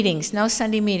meetings, no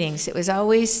Sunday meetings. It was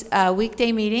always a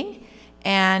weekday meeting,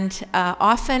 and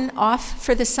often off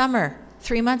for the summer,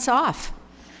 3 months off.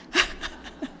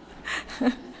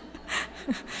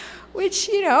 Which,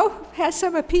 has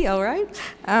some appeal, right?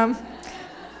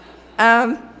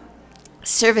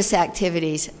 Service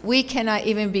activities. We cannot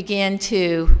even begin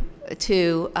to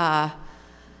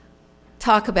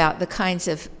talk about the kinds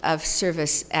of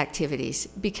service activities,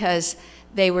 because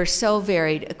they were so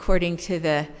varied according to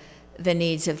the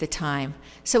needs of the time.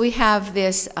 So we have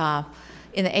this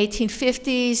in the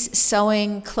 1850s,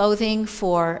 sewing clothing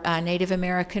for Native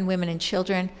American women and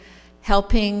children,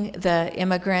 helping the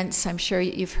immigrants. I'm sure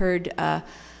you've heard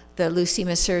the Lucy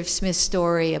Meserve Smith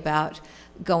story about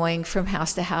going from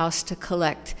house to house to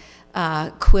collect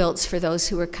quilts for those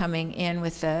who were coming in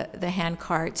with the hand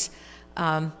carts.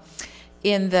 When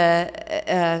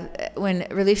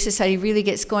Relief Society really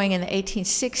gets going in the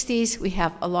 1860s, we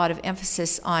have a lot of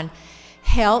emphasis on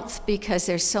health because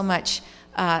there's so much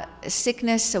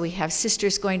sickness. So we have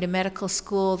sisters going to medical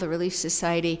school. The Relief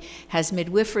Society has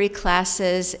midwifery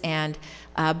classes and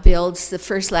builds the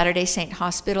first Latter-day Saint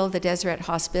hospital, the Deseret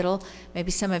Hospital.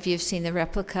 Maybe some of you have seen the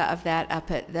replica of that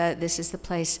up at This Is the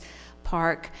Place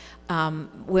Park.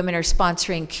 Women are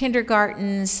sponsoring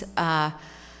kindergartens.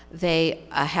 They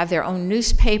have their own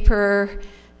newspaper.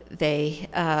 They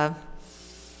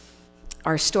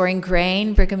are storing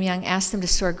grain. Brigham Young asked them to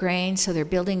store grain, so they're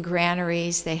building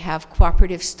granaries. They have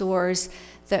cooperative stores.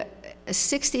 The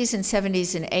 60s and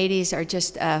 70s and 80s are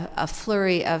just a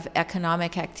flurry of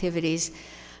economic activities.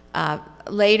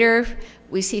 Later,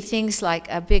 we see things like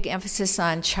a big emphasis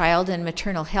on child and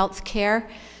maternal health care,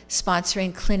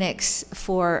 sponsoring clinics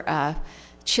for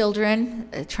children,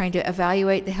 trying to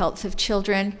evaluate the health of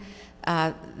children.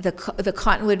 The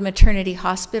Cottonwood Maternity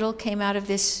Hospital came out of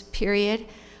this period.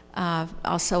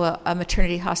 Also a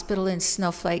maternity hospital in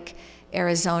Snowflake,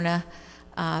 Arizona.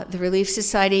 The Relief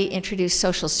Society introduced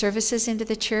social services into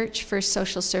the church, first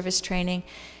social service training,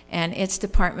 and its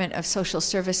Department of Social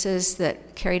Services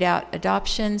that carried out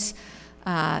adoptions,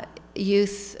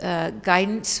 youth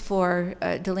guidance for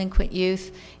delinquent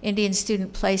youth, Indian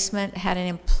student placement, had an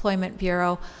employment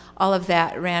bureau. All of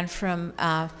that ran from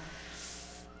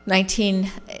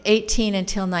 1918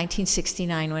 until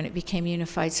 1969 when it became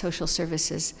Unified Social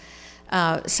Services.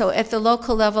 So at the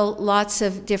local level, lots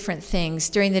of different things.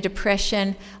 During the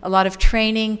Depression, a lot of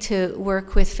training to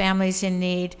work with families in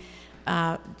need,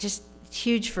 just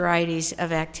huge varieties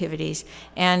of activities.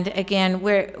 And again,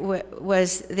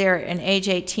 was there an age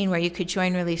 18 where you could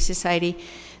join Relief Society?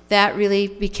 That really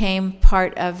became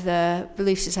part of the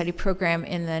Relief Society program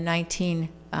in the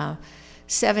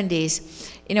 1970s.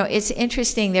 It's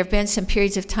interesting. There have been some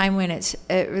periods of time when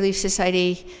Relief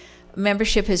Society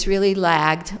membership has really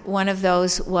lagged. One of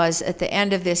those was at the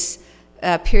end of this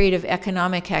period of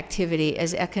economic activity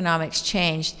as economics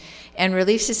changed. And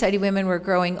Relief Society women were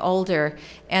growing older,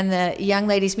 and the Young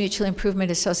Ladies Mutual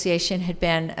Improvement Association had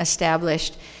been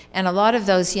established. And a lot of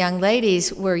those young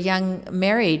ladies were young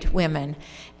married women.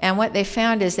 And what they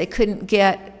found is they couldn't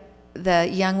get the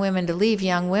young women to leave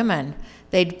Young Women.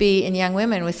 They'd be in Young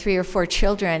Women with 3 or 4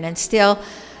 children and still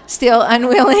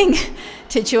unwilling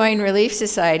to join Relief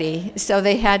Society. So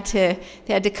they had to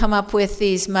come up with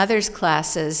these mothers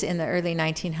classes in the early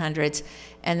 1900s,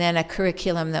 and then a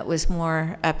curriculum that was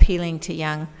more appealing to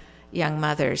young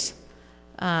mothers.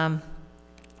 Can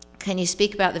you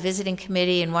speak about the visiting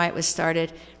committee and why it was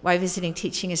started, why visiting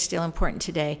teaching is still important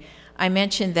today? I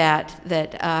mentioned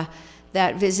that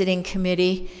visiting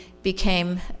committee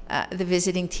became the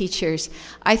visiting teachers.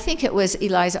 I think it was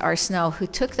Eliza R. Snow who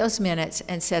took those minutes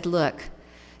and said, look,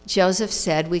 Joseph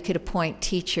said we could appoint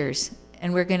teachers,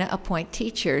 and we're going to appoint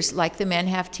teachers like the men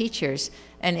have teachers.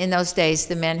 And in those days,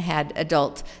 the men had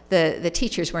the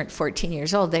teachers weren't 14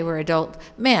 years old, they were adult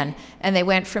men, and they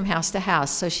went from house to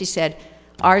house. So she said,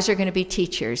 ours are going to be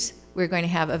teachers. We're going to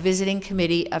have a visiting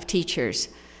committee of teachers.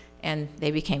 And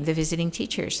they became the visiting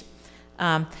teachers.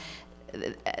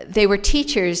 They were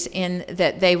teachers in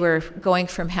that they were going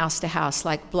from house to house,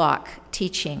 like block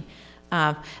teaching.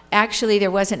 Actually,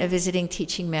 there wasn't a visiting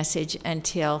teaching message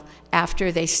until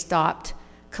after they stopped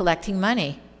collecting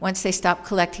money. Once they stopped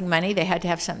collecting money, they had to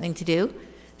have something to do,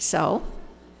 so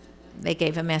they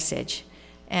gave a message.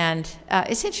 And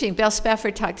it's interesting, Belle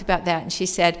Spafford talked about that, and she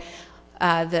said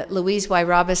that Louise Y.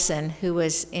 Robison, who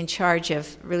was in charge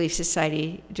of Relief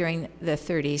Society during the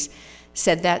 30s,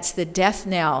 said that's the death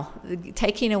knell.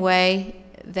 Taking away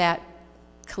that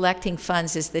collecting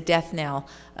funds is the death knell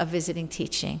of visiting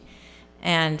teaching.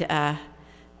 And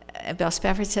Belle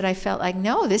Spafford said, I felt like,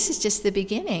 no, this is just the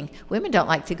beginning. Women don't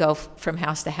like to go from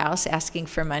house to house asking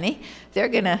for money. They're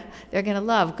gonna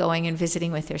love going and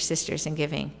visiting with their sisters and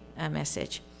giving a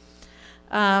message.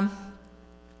 I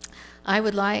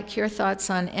would like your thoughts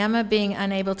on Emma being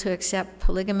unable to accept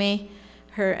polygamy,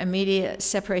 her immediate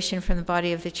separation from the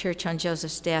body of the church on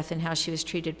Joseph's death, and how she was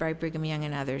treated by Brigham Young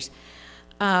and others.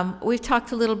 We've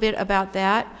talked a little bit about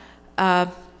that.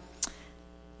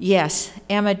 Yes,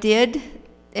 Emma did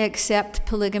accept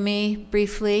polygamy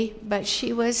briefly, but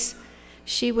she was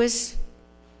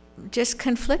just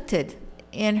conflicted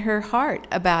in her heart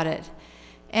about it.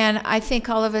 And I think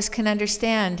all of us can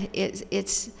understand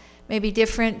it's maybe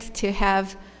different to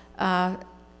have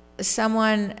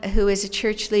someone who is a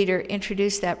church leader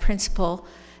introduce that principle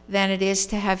than it is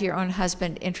to have your own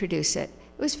husband introduce it.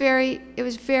 It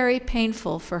was very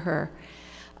painful for her.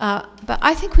 But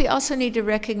I think we also need to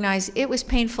recognize it was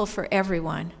painful for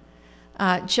everyone.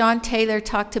 John Taylor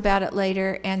talked about it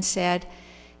later and said,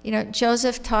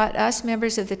 Joseph taught us,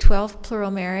 members of the 12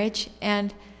 plural marriage,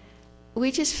 and we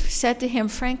just said to him,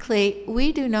 frankly,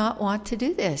 we do not want to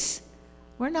do this.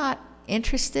 We're not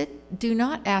interested. Do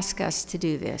not ask us to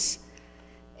do this.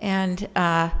 And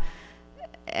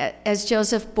as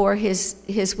Joseph bore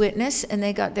his witness, and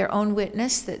they got their own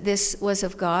witness that this was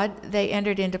of God, they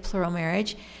entered into plural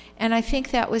marriage. And I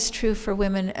think that was true for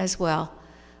women as well.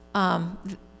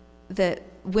 The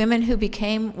women who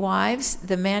became wives,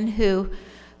 the men who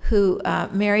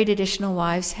married additional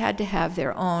wives had to have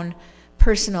their own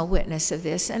personal witness of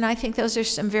this. And I think those are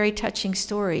some very touching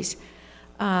stories.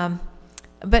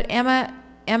 But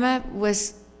Emma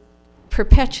was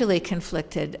perpetually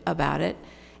conflicted about it,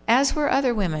 as were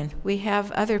other women. We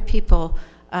have other people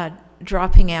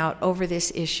dropping out over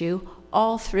this issue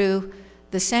all through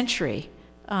the century.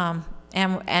 And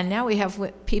now we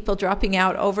have people dropping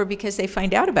out over because they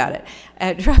find out about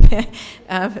it.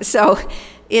 So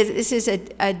this is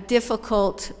a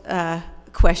difficult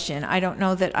question. I don't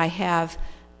know that I have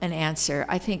an answer.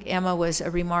 I think Emma was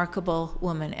a remarkable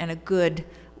woman and a good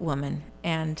woman,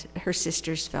 and her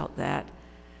sisters felt that.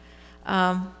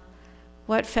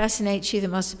 What fascinates you the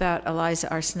most about Eliza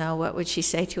R. Snow? What would she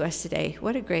say to us today?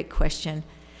 What a great question.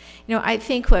 I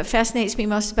think what fascinates me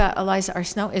most about Eliza R.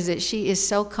 Snow is that she is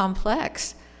so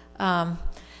complex.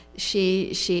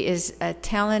 She is a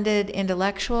talented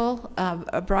intellectual,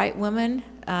 a bright woman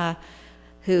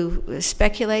who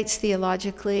speculates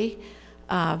theologically.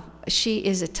 She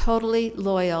is a totally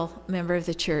loyal member of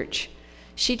the church.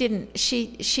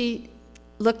 She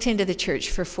looked into the church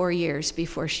for 4 years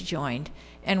before she joined.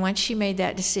 And once she made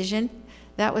that decision,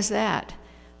 that was that.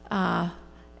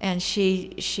 And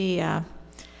she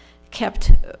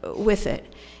kept with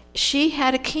it. She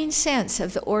had a keen sense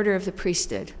of the order of the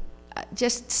priesthood,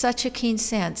 just such a keen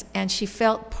sense, and she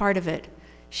felt part of it.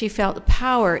 She felt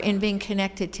power in being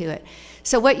connected to it.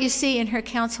 So what you see in her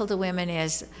counsel to women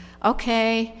is,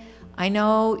 okay, I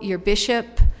know your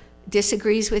bishop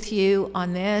disagrees with you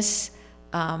on this.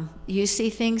 You see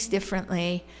things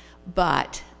differently,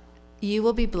 but you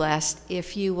will be blessed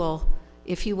if you will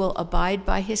abide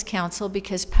by his counsel,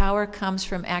 because power comes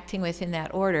from acting within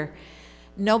that order.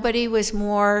 Nobody was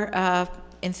more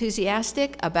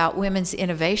enthusiastic about women's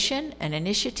innovation and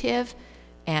initiative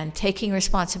and taking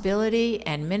responsibility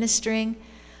and ministering,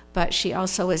 but she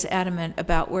also was adamant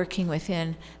about working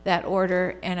within that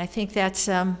order, and I think that's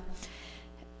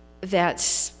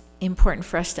important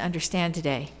for us to understand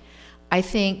today. I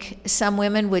think some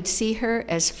women would see her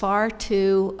as far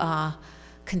too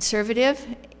conservative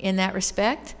in that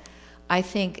respect. I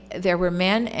think there were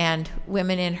men and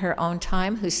women in her own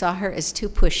time who saw her as too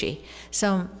pushy.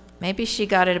 So maybe she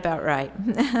got it about right.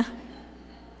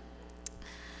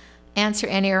 Answer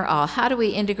any or all. How do we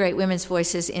integrate women's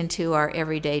voices into our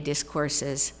everyday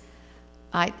discourses?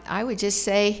 I would just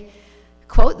say,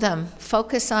 quote them,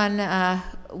 focus on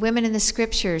women in the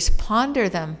scriptures, ponder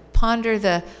them, ponder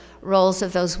the roles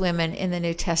of those women in the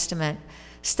New Testament.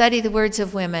 Study the words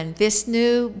of women. This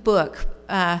new book,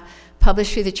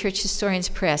 published through the Church Historians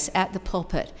Press, At the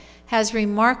Pulpit, has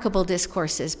remarkable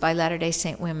discourses by Latter-day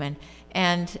Saint women.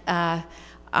 And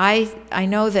I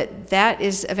know that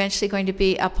is eventually going to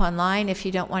be up online if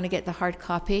you don't want to get the hard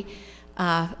copy.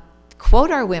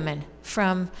 Quote our women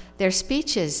from their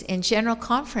speeches in General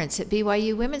Conference at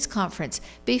BYU Women's Conference.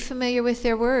 Be familiar with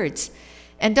their words.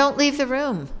 And don't leave the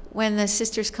room when the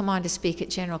sisters come on to speak at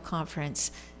General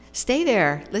Conference. Stay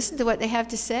there, listen to what they have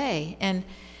to say, and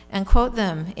quote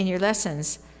them in your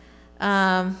lessons.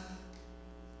 What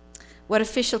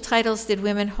official titles did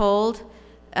women hold?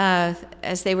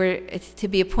 as they were to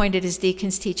be appointed as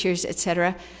deacons, teachers,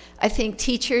 etc. I think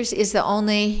teachers is the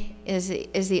only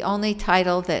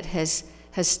title that has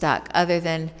stuck, other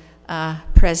than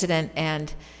president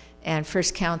and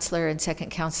first counselor and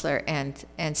second counselor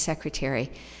and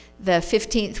secretary. The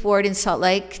 15th Ward in Salt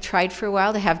Lake tried for a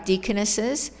while to have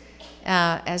deaconesses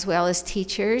as well as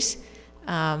teachers,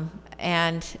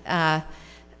 and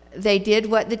they did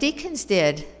what the deacons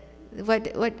did.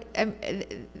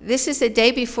 This is the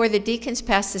day before the deacons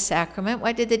passed the sacrament.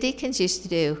 What did the deacons used to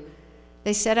do?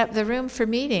 They set up the room for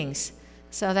meetings.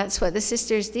 So that's what the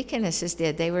sisters deaconesses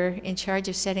did. They were in charge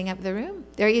of setting up the room.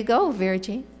 There you go, Vera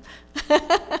Jean.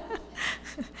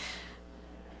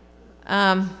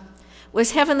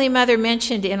 Was Heavenly Mother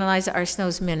mentioned in Eliza R.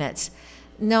 Snow's minutes?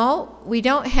 No, we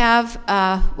don't have,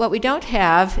 what we don't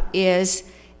have is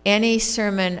any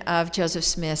sermon of Joseph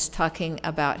Smith's talking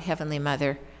about Heavenly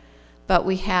Mother, but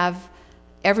we have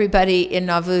everybody in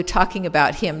Nauvoo talking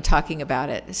about him talking about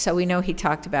it. So we know he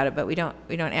talked about it, but we don't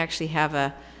actually have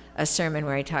a sermon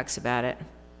where he talks about it.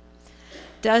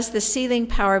 Does the sealing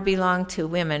power belong to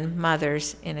women,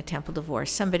 mothers, in a temple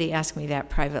divorce? Somebody asked me that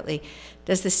privately.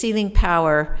 Does the sealing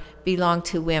power belong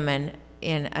to women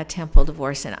in a temple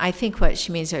divorce? And I think what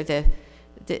she means are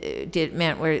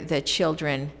meant where the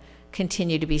children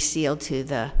continue to be sealed to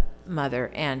the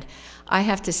mother. And I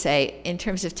have to say, in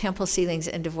terms of temple sealings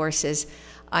and divorces,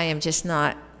 I am just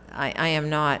not, I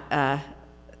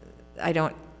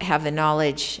don't have the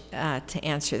knowledge to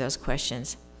answer those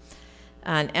questions.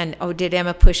 And did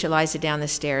Emma push Eliza down the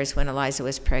stairs when Eliza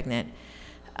was pregnant?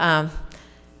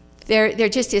 There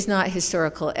just is not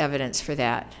historical evidence for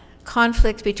that.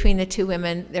 Conflict between the two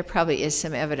women, there probably is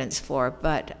some evidence for,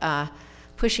 but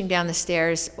pushing down the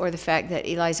stairs or the fact that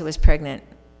Eliza was pregnant,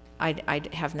 I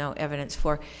have no evidence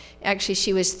for. Actually,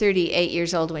 she was 38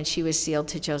 years old when she was sealed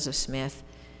to Joseph Smith,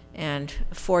 and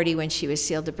 40 when she was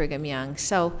sealed to Brigham Young.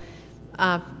 So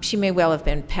she may well have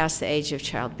been past the age of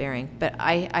childbearing, but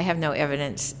I have no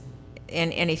evidence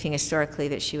in anything historically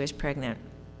that she was pregnant.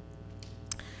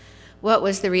 What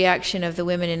was the reaction of the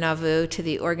women in Nauvoo to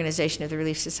the organization of the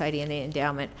Relief Society and the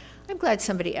endowment? I'm glad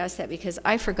somebody asked that, because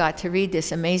I forgot to read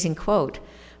this amazing quote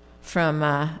from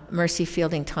Mercy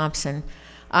Fielding Thompson.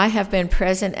 I have been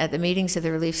present at the meetings of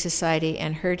the Relief Society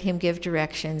and heard him give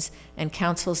directions and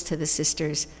counsels to the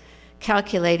sisters,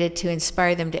 calculated to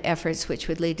inspire them to efforts which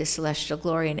would lead to celestial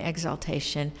glory and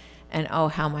exaltation, and oh,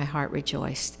 how my heart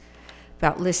rejoiced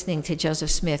about listening to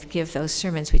Joseph Smith give those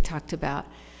sermons we talked about.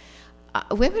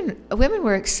 Women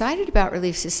were excited about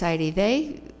Relief Society.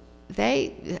 They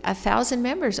 1,000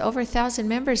 members, over 1,000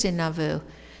 members in Nauvoo.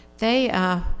 They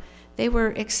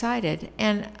were excited,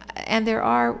 and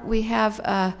we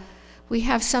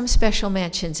have some special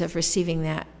mentions of receiving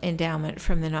that endowment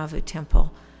from the Nauvoo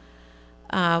Temple.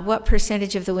 What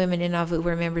percentage of the women in Nauvoo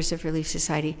were members of Relief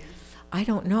Society? I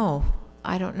don't know.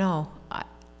 I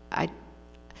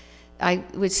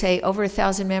would say over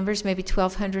 1,000 members, maybe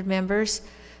 1,200 members.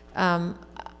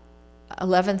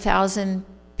 11,000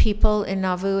 people in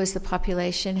Nauvoo is the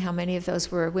population. How many of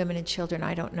those were women and children,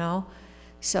 I don't know.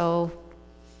 So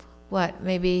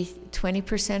maybe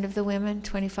 20% of the women,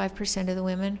 25% of the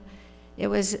women? It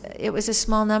was a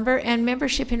small number, and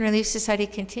membership in Relief Society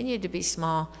continued to be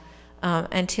small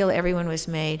until everyone was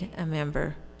made a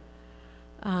member.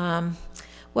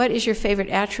 What is your favorite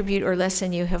attribute or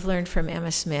lesson you have learned from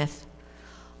Emma Smith?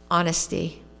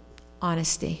 Honesty.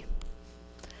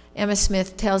 Emma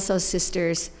Smith tells those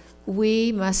sisters,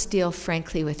 we must deal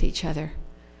frankly with each other.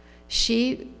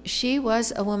 She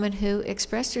was a woman who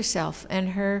expressed herself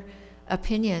and her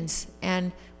opinions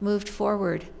and moved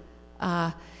forward.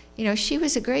 She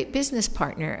was a great business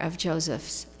partner of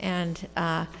Joseph's, and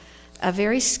a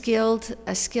very skilled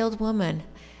woman,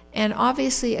 and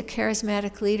obviously a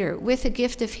charismatic leader with a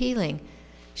gift of healing.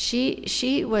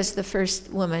 She was the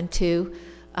first woman to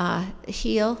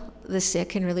heal the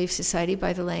sick in Relief Society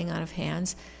by the laying on of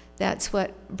hands. That's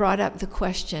what brought up the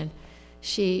question.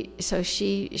 She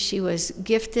was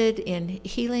gifted in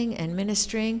healing and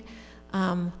ministering,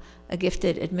 a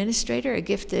gifted administrator, a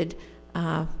gifted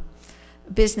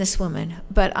businesswoman.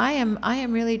 But I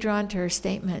am really drawn to her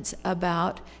statements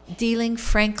about dealing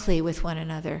frankly with one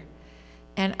another.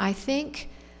 And I think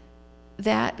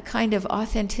that kind of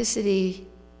authenticity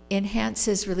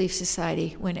enhances Relief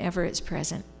Society whenever it's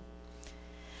present.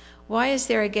 Why is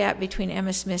there a gap between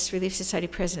Emma Smith's Relief Society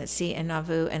presidency in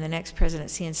Nauvoo and the next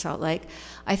presidency in Salt Lake?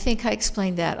 I think I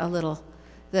explained that a little.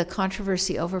 The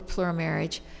controversy over plural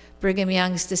marriage, Brigham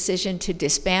Young's decision to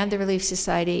disband the Relief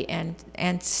Society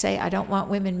and say, I don't want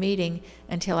women meeting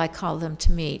until I call them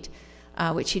to meet,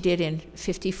 which he did in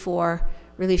 54,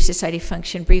 Relief Society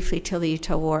functioned briefly till the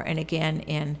Utah War, and again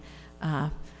in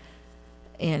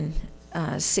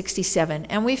 67.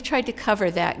 And we've tried to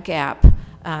cover that gap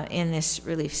in this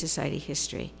Relief Society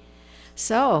history.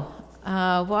 So,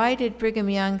 why did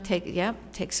Brigham Young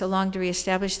take so long to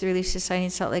reestablish the Relief Society in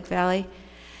Salt Lake Valley?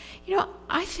 You know,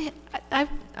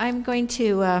 I'm going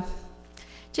to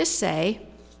just say,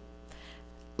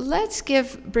 let's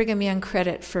give Brigham Young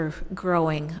credit for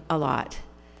growing a lot.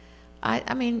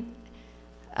 I mean,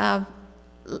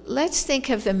 let's think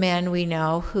of the men we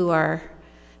know who are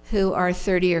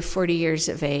 30 or 40 years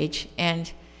of age,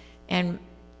 and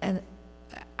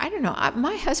I don't know,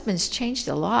 my husband's changed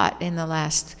a lot in the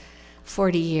last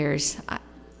 40 years,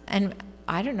 and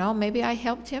I don't know, maybe I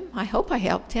helped him. I hope I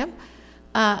helped him.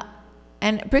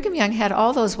 And Brigham Young had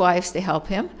all those wives to help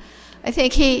him. I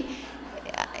think he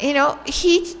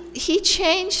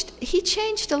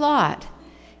changed a lot.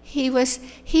 He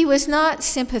was not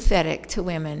sympathetic to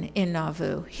women in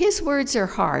Nauvoo. His words are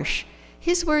harsh.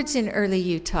 His words in early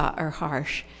Utah are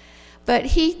harsh. But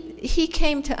he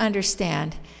came to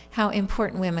understand how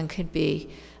important women could be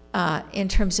in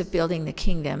terms of building the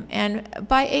kingdom. And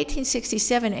by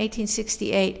 1867,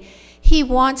 1868, he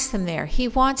wants them there. He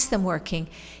wants them working.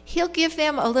 He'll give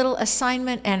them a little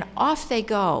assignment, and off they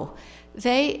go.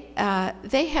 They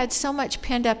had so much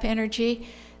pent-up energy.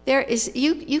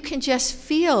 You can just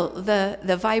feel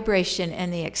the vibration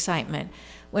and the excitement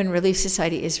when Relief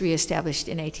Society is reestablished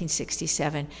in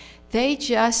 1867. They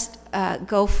just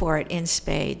go for it in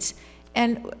spades,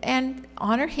 and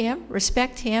honor him,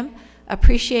 respect him,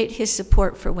 appreciate his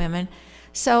support for women.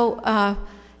 So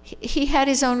he had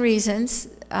his own reasons.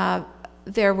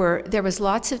 There was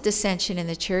lots of dissension in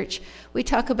the church. We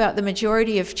talk about the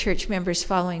majority of church members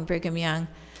following Brigham Young,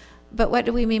 but what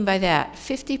do we mean by that?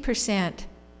 50%.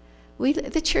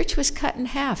 The church was cut in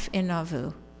half in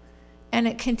Nauvoo, and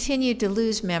it continued to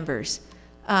lose members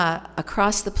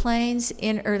across the plains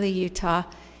in early Utah.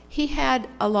 He had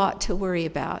a lot to worry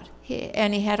about,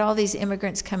 and he had all these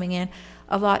immigrants coming in,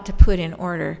 a lot to put in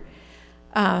order.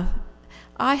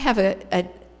 I have a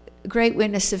great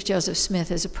witness of Joseph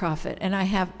Smith as a prophet, and I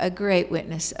have a great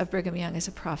witness of Brigham Young as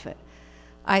a prophet.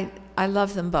 I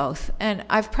love them both, and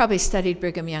I've probably studied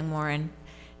Brigham Young more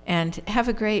and have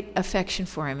a great affection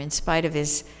for him in spite of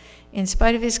his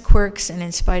quirks and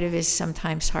in spite of his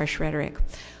sometimes harsh rhetoric.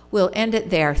 We'll end it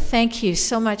there. Thank you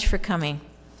so much for coming.